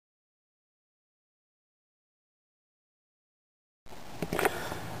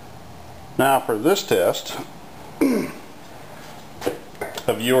Now for this test, a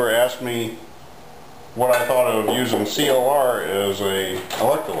viewer asked me what I thought of using CLR as a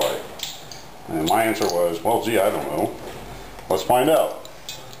electrolyte. And my answer was, well, gee, I don't know. Let's find out.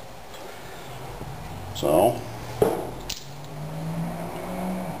 So,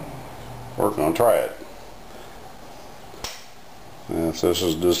 we're going to try it. And so this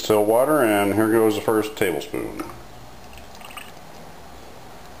is distilled water, and here goes the first tablespoon.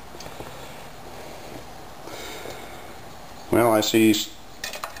 Well, I see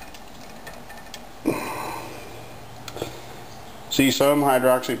some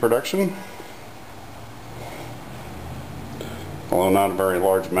hydroxy production, although not a very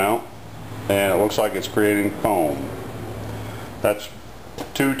large amount, and it looks like it's creating foam. That's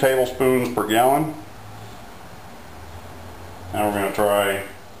 2 tablespoons per gallon. Now we're going to try,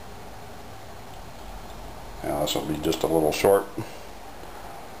 this will be just a little short,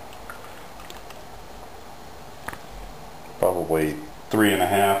 probably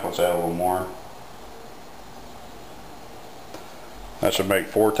 3.5. Let's add a little more. That should make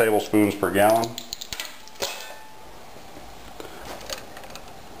 4 tablespoons per gallon.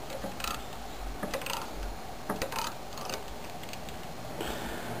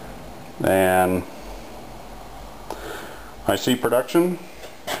 And I see production.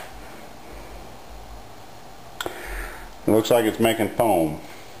 It looks like it's making foam.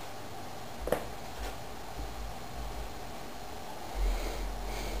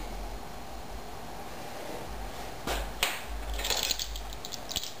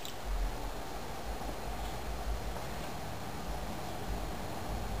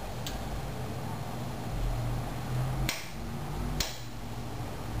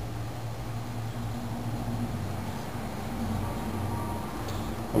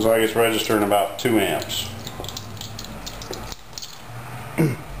 Looks like it's registering about 2 amps.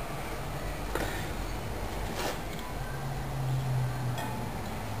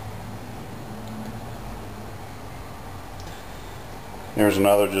 Here's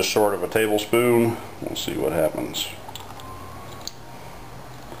another just short of a tablespoon. We'll see what happens.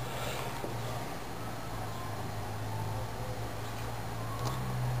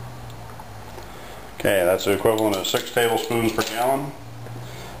 Okay, that's the equivalent of 6 tablespoons per gallon.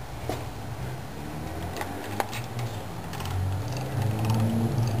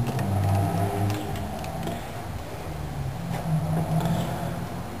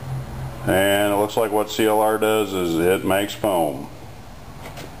 And it looks like what CLR does is it makes foam.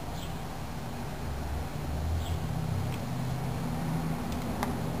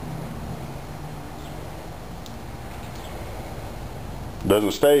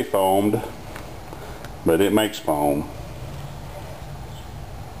 Doesn't stay foamed, but it makes foam.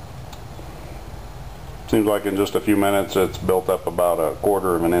 Seems like in just a few minutes it's built up about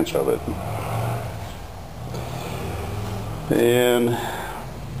 1/4 of an inch of it. And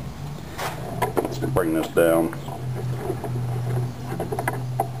let's bring this down.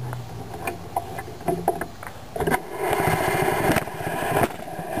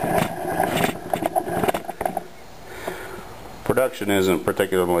 Production isn't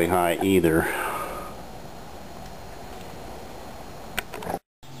particularly high either.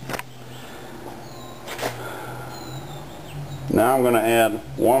 Now I'm going to add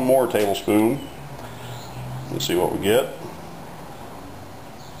 1 more tablespoon. Let's see what we get.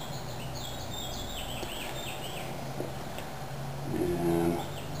 And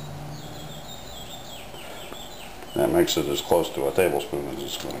that makes it as close to a tablespoon as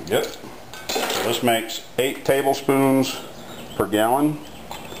it's going to get. So this makes 8 tablespoons per gallon.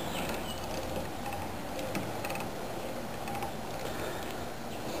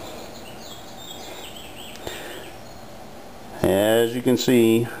 As you can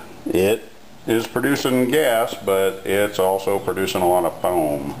see, it is producing gas, but it's also producing a lot of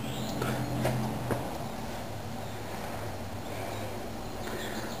foam.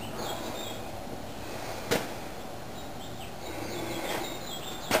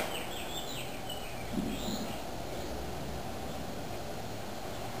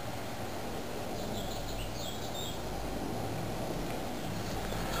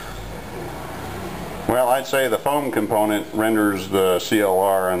 Well, I'd say the foam component renders the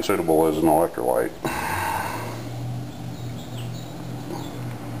CLR unsuitable as an electrolyte.